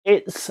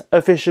It's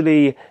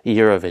officially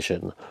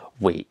Eurovision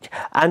week,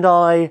 and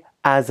I,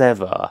 as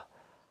ever,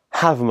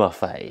 have my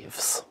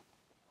faves.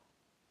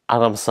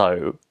 And I'm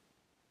so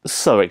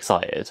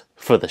excited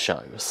for the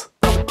shows.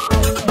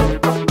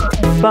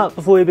 But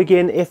before we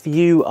begin, if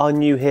you are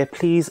new here,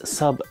 please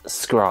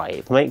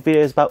subscribe. Make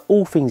videos about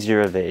all things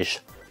Eurovision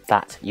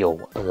that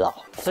you'll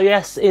love. So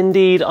yes,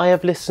 indeed, I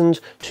have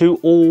listened to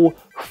all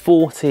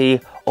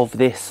 40 of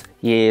this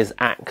year's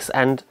acts,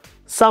 and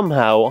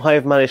somehow I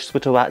have managed to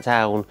whittle that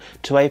down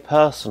to a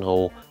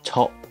personal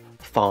top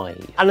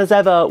 5. And as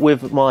ever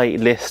with my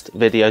list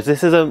videos,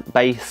 this isn't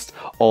based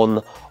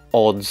on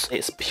odds,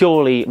 it's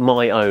purely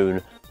my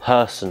own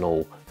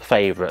personal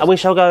favourite. And we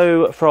shall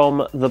go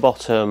from the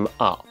bottom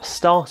up,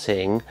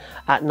 starting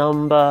at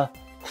number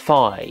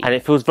 5. And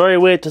it feels very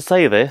weird to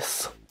say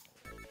this,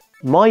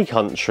 my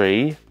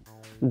country,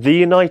 the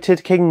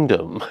United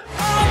Kingdom.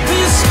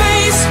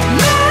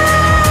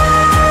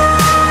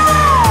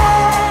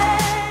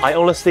 I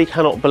honestly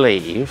cannot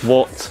believe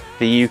what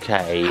the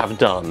UK have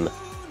done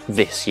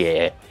this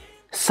year.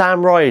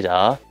 Sam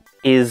Ryder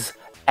is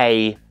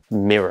a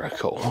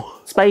miracle.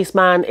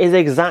 Spaceman is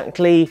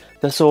exactly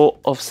the sort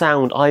of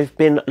sound I've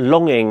been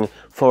longing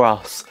for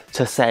us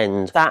to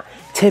send. That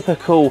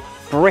typical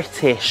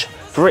British,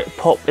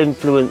 Britpop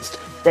influenced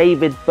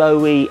David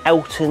Bowie,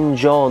 Elton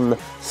John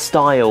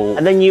style.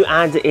 And then you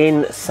add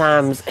in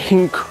Sam's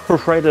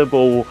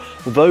incredible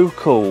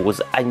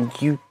vocals and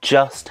you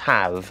just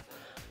have,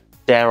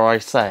 dare I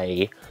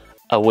say,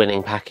 a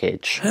winning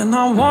package. And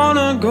I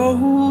wanna go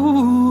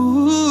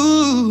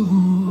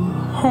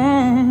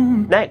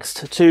home.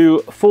 Next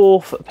to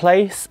 4th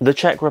place, the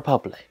Czech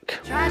Republic.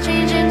 Try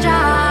changing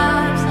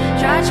jobs,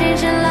 try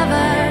changing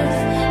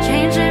lovers,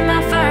 changing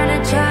my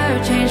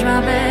furniture, change my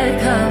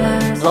bed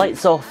covers.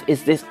 Lights Off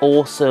is this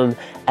awesome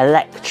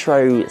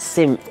electro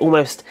synth,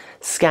 almost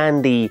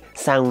Scandi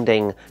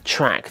sounding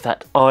track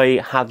that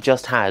I have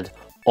just had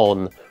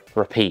on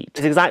repeat.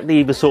 It's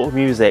exactly the sort of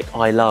music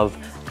I love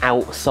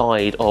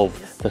outside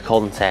of the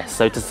contest,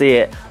 so to see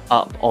it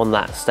up on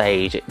that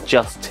stage, it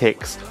just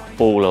ticks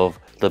all of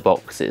the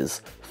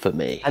boxes for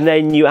me. And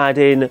then you add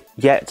in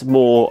yet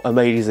more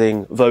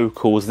amazing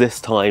vocals, this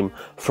time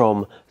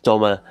from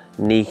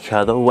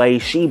Dominika. The way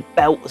she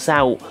belts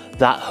out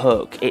that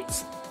hook,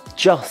 it's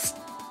just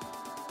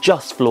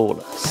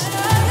flawless.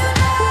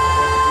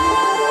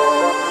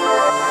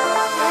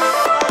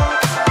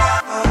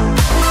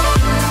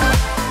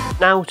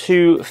 Now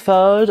to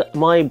 3rd,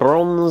 my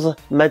bronze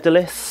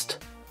medalist,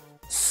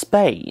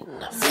 Spain.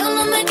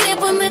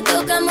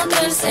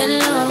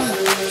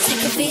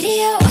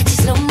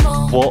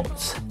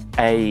 What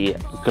a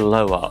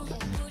glow up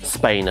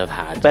Spain have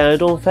had.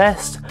 Benidorm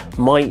Fest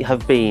might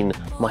have been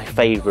my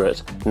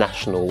favourite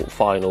national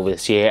final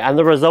this year, and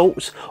the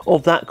result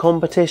of that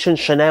competition,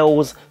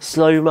 Chanel's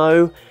Slow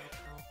Mo,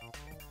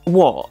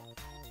 what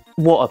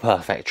a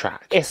perfect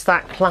track. It's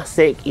that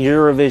classic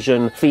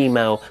Eurovision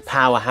female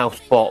powerhouse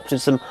bop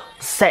with some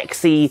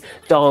sexy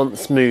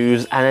dance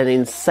moves and an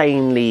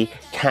insanely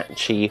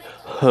catchy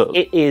hook.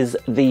 It is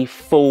the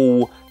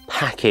full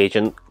package,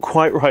 and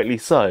quite rightly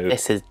so.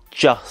 This is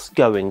just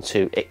going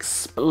to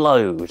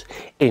explode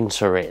in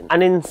Turin.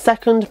 And in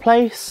 2nd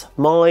place,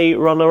 my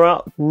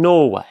runner-up,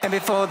 Norway. And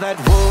before that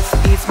wolf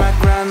eats my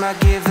grandma,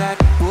 give that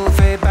wolf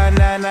a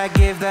banana,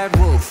 give that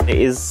wolf. It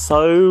is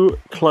so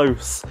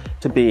close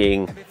to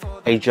being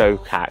a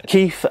joke act.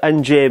 Keith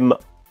and Jim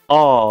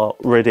are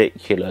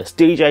ridiculous.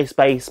 DJ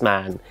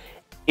Spaceman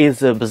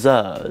is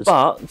absurd,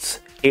 but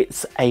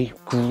it's a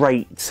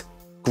great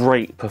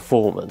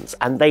performance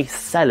and they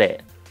sell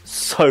it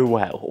so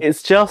well.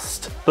 It's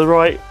just the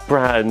right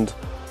brand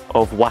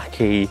of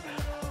wacky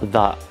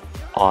that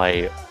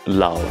I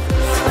love.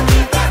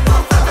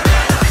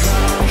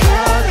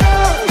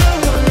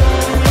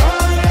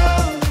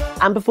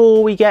 And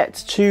before we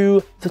get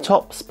to the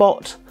top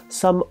spot,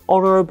 some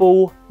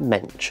honourable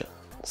mentions.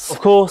 Of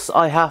course,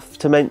 I have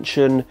to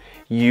mention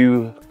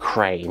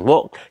Ukraine.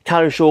 What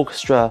Kalish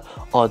Orchestra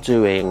are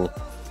doing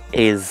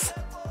is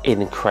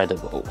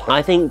incredible.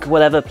 I think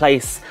whatever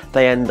place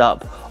they end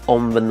up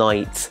on the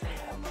night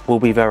will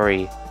be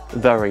very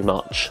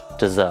much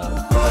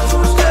deserved.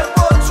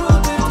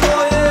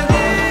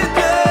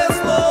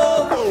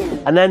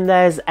 And then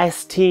there's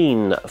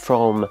Esteen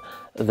from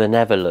the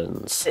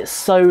Netherlands. It's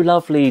so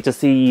lovely to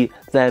see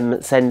them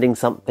sending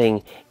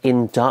something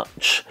in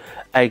Dutch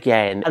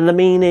again, and the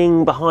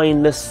meaning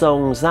behind the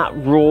songs, that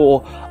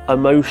raw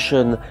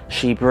emotion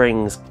she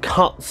brings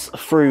cuts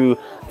through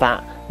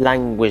that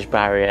language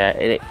barrier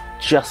and it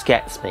just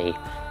gets me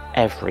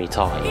every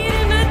time.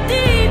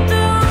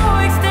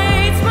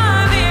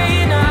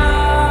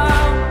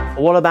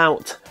 What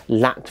about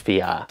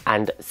Latvia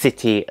and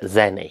City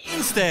Zeni?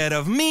 Instead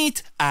of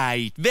meat, I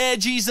eat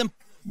veggies and...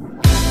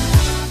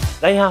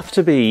 They have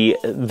to be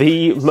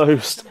the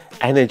most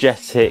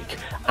energetic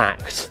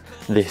act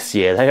this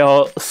year. They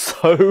are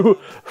so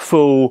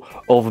full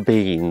of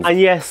beans. And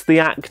yes, the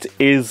act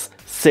is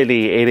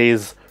silly, it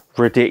is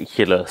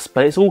ridiculous,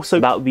 but it's also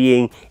about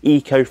being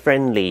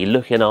eco-friendly,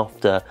 looking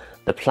after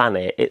the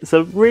planet. It's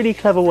a really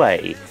clever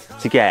way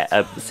to get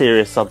a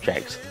serious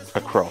subject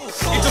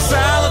across. Eat your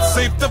salad,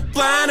 save the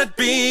planet,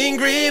 being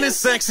green is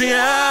sexy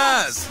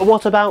as. But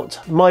what about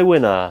my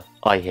winner,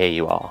 I hear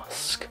you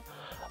ask?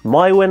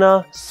 My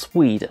winner,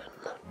 Sweden.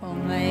 Well,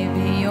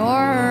 maybe you're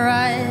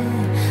right.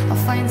 I'll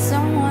find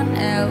someone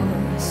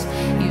else.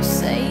 You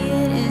say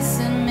it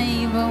isn't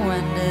me, but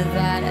when did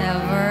that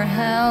ever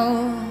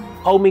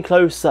help? Hold Me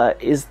Closer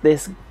is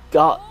this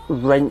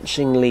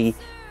gut-wrenchingly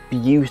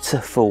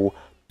beautiful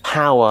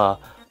power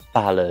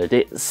ballad.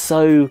 It's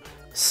so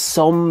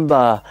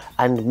somber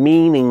and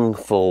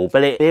meaningful,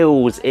 but it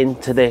builds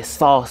into this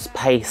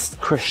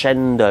fast-paced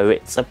crescendo.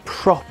 It's a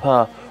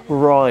proper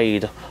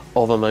ride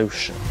of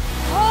emotion.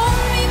 Hold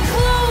me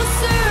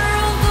closer,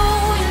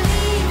 although you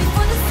leave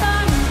before the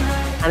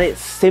sunrise. And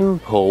it's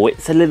simple,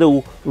 it's a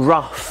little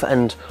rough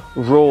and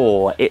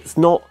raw. It's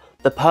not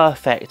the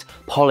perfect,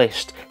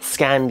 polished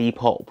Scandi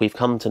pop we've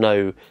come to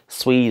know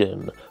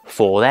Sweden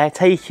for. They're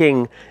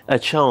taking a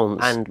chance,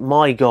 and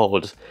my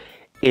God,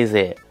 is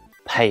it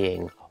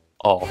paying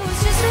off. It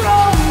was just the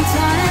wrong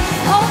time.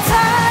 Hold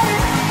tight,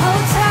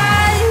 hold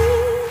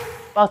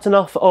tight. But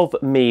enough of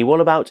me. What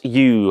about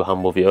you,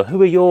 humble viewer?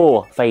 Who are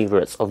your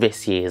favourites of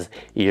this year's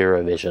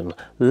Eurovision?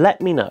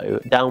 Let me know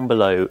down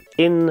below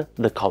in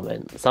the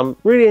comments. I'm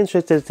really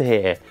interested to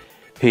hear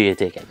who you're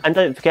digging. And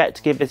don't forget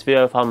to give this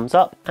video a thumbs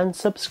up and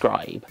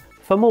subscribe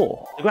for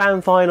more. The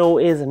grand final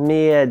is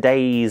mere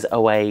days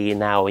away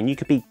now, and you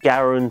could be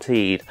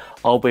guaranteed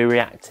I'll be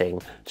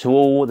reacting to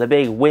all the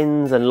big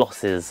wins and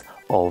losses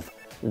of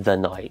the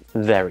night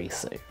very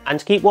soon. And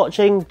to keep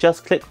watching,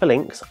 just click the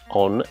links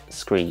on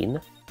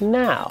screen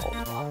now.